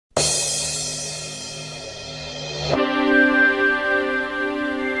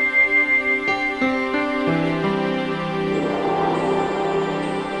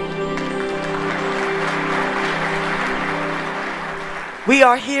We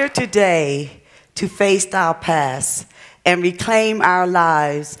are here today to face our past and reclaim our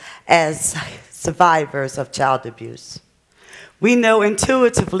lives as survivors of child abuse. We know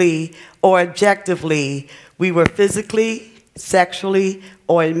intuitively or objectively we were physically, sexually,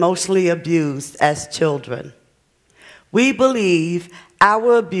 or emotionally abused as children. We believe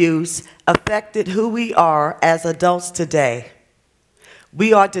our abuse affected who we are as adults today.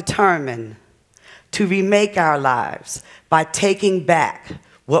 We are determined to remake our lives by taking back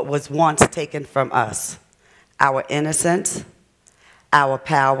what was once taken from us: our innocence, our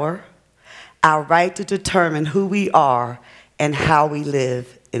power, our right to determine who we are and how we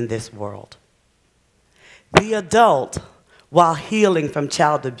live in this world. The adult, while healing from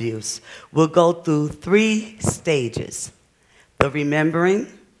child abuse, will go through 3 stages: the remembering,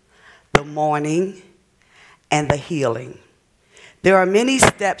 the mourning, and the healing. There are many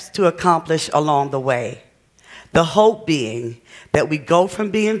steps to accomplish along the way, the hope being that we go from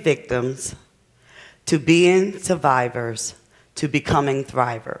being victims to being survivors to becoming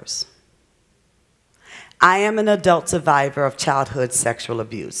thrivers. I am an adult survivor of childhood sexual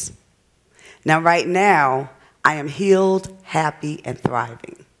abuse. Now, right now, I am healed, happy, and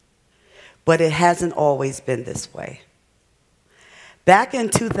thriving. But it hasn't always been this way. Back in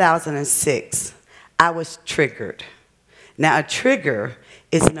 2006, I was triggered. Now, a trigger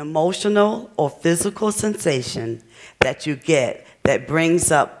is an emotional or physical sensation that you get that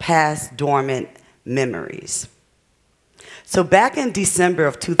brings up past dormant memories. So back in December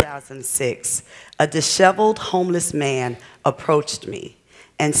of 2006, a disheveled homeless man approached me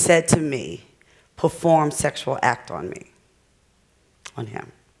and said to me, "Perform sexual act on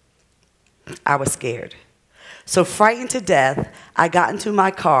him. I was scared. So frightened to death, I got into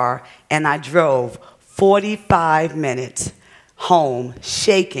my car and I drove 45 minutes home,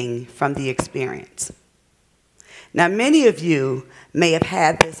 shaking from the experience. Now, many of you may have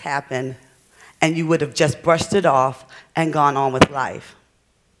had this happen and you would have just brushed it off and gone on with life.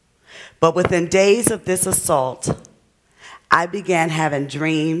 But within days of this assault, I began having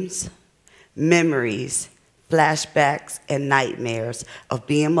dreams, memories, flashbacks, and nightmares of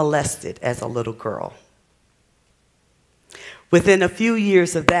being molested as a little girl. Within a few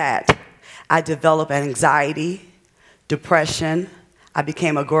years of that, I developed anxiety, depression. I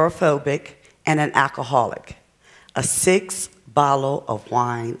became agoraphobic and an alcoholic, a 6 bottle of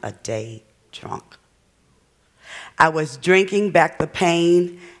wine a day drunk. I was drinking back the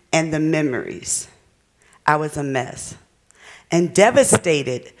pain and the memories. I was a mess and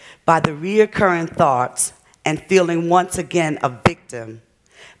devastated by the reoccurring thoughts and feeling once again a victim.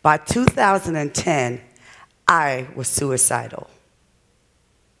 By 2010, I was suicidal.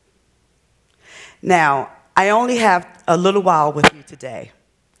 Now, I only have a little while with you today,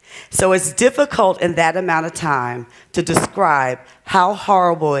 so it's difficult in that amount of time to describe how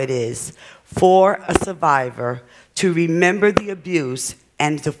horrible it is for a survivor to remember the abuse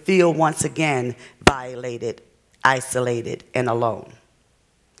and to feel once again violated, isolated, and alone.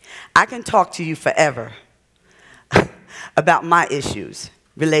 I can talk to you forever about my issues,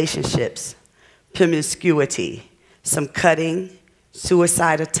 relationships, promiscuity, some cutting,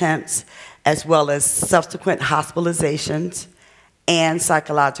 suicide attempts, as well as subsequent hospitalizations and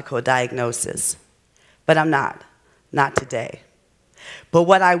psychological diagnosis. But I'm not today. But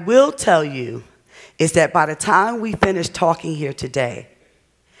what I will tell you is that by the time we finish talking here today,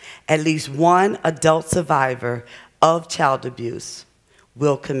 at least one adult survivor of child abuse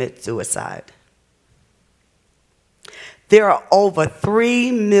will commit suicide. There are over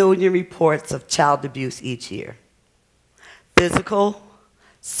 3 million reports of child abuse each year: physical,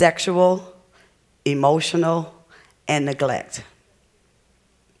 sexual, emotional, and neglect.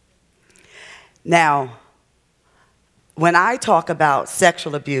 Now, when I talk about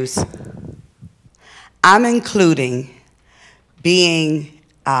sexual abuse, I'm including being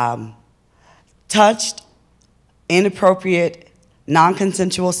touched, inappropriate,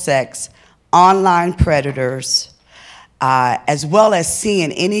 non-consensual sex, online predators, as well as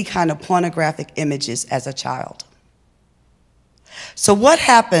seeing any kind of pornographic images as a child. So what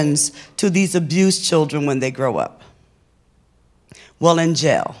happens to these abused children when they grow up? Well, in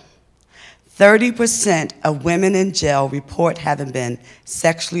jail. 30% of women in jail report having been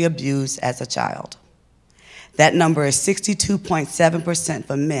sexually abused as a child. That number is 62.7%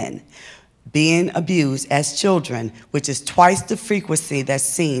 for men being abused as children, which is twice the frequency that's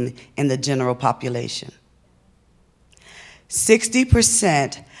seen in the general population.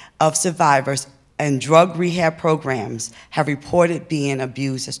 60% of survivors in drug rehab programs have reported being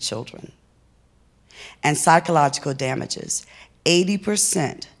abused as children. And psychological damages.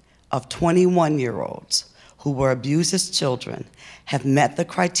 80% of 21-year-olds who were abused as children have met the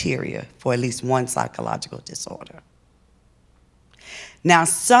criteria for at least one psychological disorder. Now,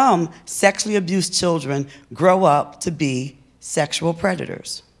 some sexually abused children grow up to be sexual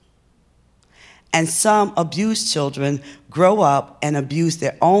predators. And some abused children grow up and abuse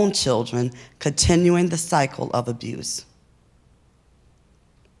their own children, continuing the cycle of abuse.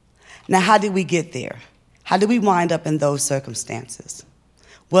 Now, how did we get there? How did we wind up in those circumstances?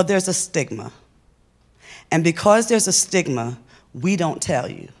 Well, there's a stigma. And because there's a stigma, we don't tell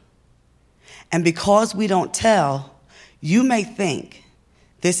you. And because we don't tell, you may think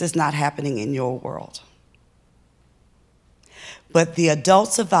this is not happening in your world. But the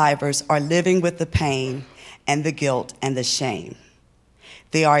adult survivors are living with the pain and the guilt and the shame.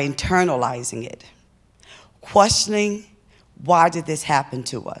 They are internalizing it, questioning, why did this happen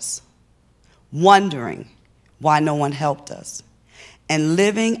to us? Wondering why no one helped us, and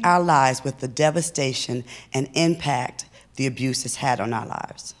living our lives with the devastation and impact the abuse has had on our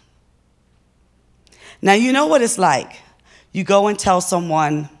lives. Now, you know what it's like. You go and tell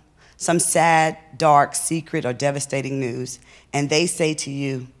someone some sad, dark, secret, or devastating news, and they say to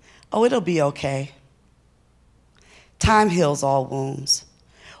you, oh, it'll be okay. Time heals all wounds.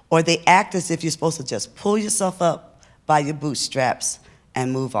 Or they act as if you're supposed to just pull yourself up by your bootstraps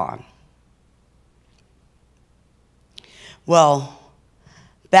and move on. Well,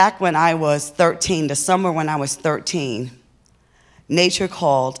 back when I was 13, the summer when I was 13, nature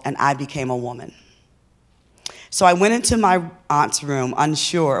called and I became a woman. So I went into my aunt's room,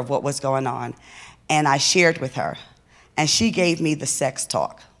 unsure of what was going on, and I shared with her. And she gave me the sex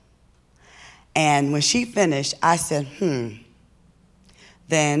talk. And when she finished, I said,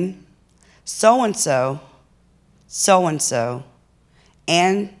 then so-and-so, so-and-so,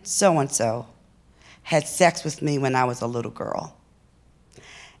 and so-and-so had sex with me when I was a little girl.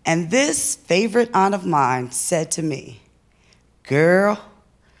 And this favorite aunt of mine said to me, girl,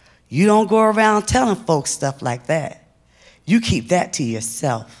 you don't go around telling folks stuff like that. You keep that to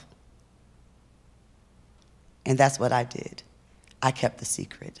yourself. And that's what I did. I kept the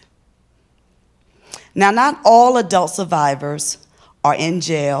secret. Now, not all adult survivors are in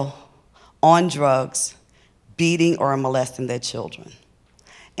jail, on drugs, beating or molesting their children.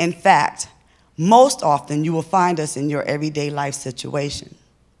 In fact, most often you will find us in your everyday life situation.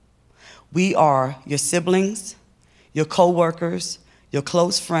 We are your siblings, your co-workers, your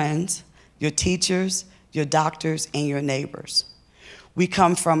close friends, your teachers, your doctors, and your neighbors. We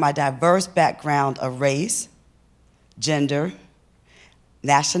come from a diverse background of race, gender,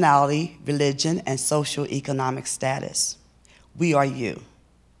 nationality, religion, and socioeconomic status. We are you.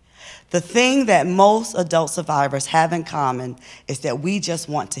 The thing that most adult survivors have in common is that we just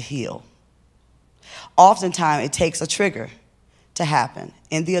want to heal. Oftentimes, it takes a trigger to happen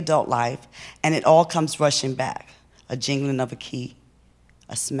in the adult life, and it all comes rushing back. A jingling of a key,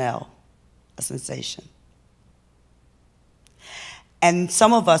 a smell, a sensation. And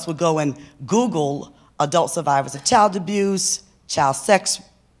some of us would go and Google adult survivors of child abuse, child sex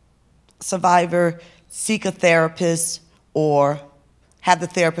survivor, seek a therapist, or have the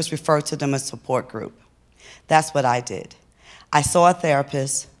therapist refer to them as support group. That's what I did. I saw a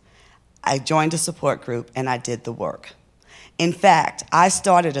therapist, I joined a support group, and I did the work. In fact, I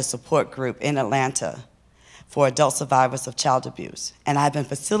started a support group in Atlanta for adult survivors of child abuse, and I've been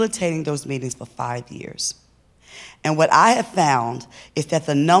facilitating those meetings for 5 years. And what I have found is that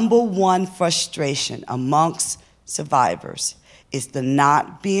the #1 frustration amongst survivors is the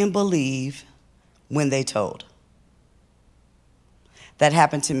not being believed when they told. That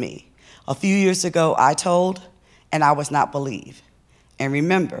happened to me. A few years ago, I told, and I was not believed. And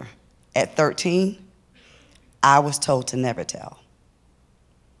remember, at 13, I was told to never tell.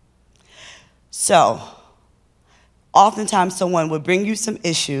 So, oftentimes someone will bring you some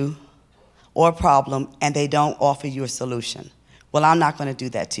issue or problem and they don't offer you a solution. Well, I'm not going to do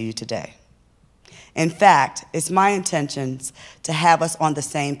that to you today. In fact, it's my intentions to have us on the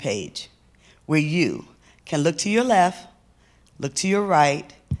same page, where you can look to your left, look to your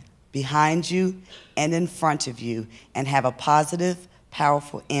right, behind you, and in front of you, and have a positive,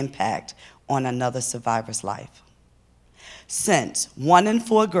 powerful impact on another survivor's life. Since 1 in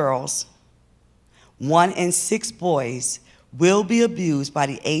 4 girls, 1 in 6 boys will be abused by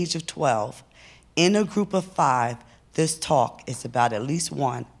the age of 12, in a group of 5, this talk is about at least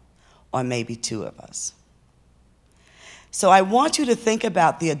 1 or maybe 2 of us. So I want you to think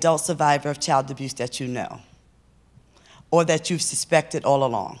about the adult survivor of child abuse that you know, or that you've suspected all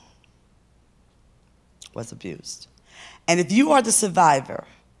along was abused. And if you are the survivor,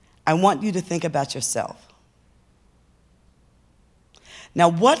 I want you to think about yourself. Now,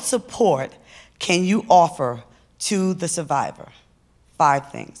 what support can you offer to the survivor?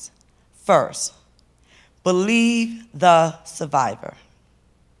 5 things. First, believe the survivor.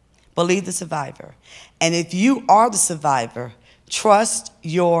 Believe the survivor. And if you are the survivor, trust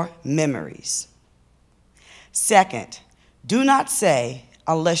your memories. Second, do not say,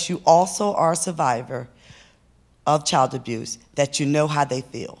 unless you also are a survivor of child abuse, that you know how they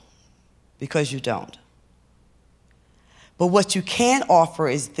feel, because you don't. But what you can offer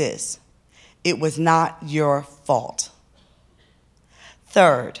is this: it was not your fault.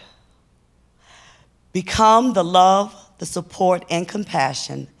 Third, become the love, the support, and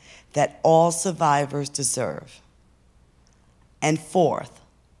compassion that all survivors deserve. And fourth,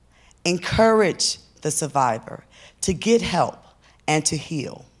 encourage the survivor to get help and to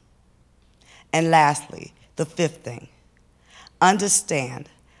heal. And lastly, the 5th thing, understand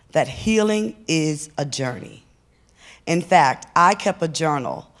that healing is a journey. In fact, I kept a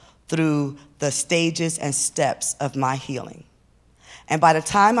journal through the stages and steps of my healing. And by the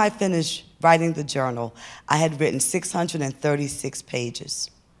time I finished writing the journal, I had written 636 pages.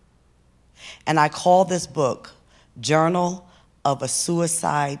 And I call this book Journal of a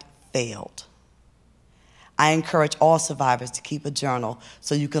Suicide Failed. I encourage all survivors to keep a journal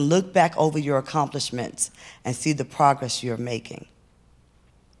so you can look back over your accomplishments and see the progress you're making.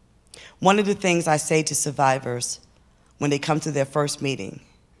 One of the things I say to survivors when they come to their first meeting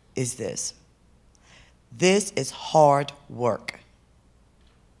is this: this is hard work.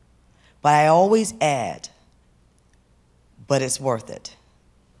 But I always add, but it's worth it.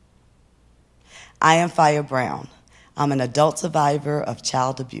 I am Fire Brown. I'm an adult survivor of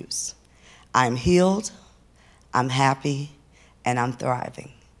child abuse. I'm healed, I'm happy, and I'm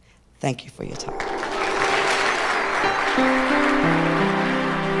thriving. Thank you for your time.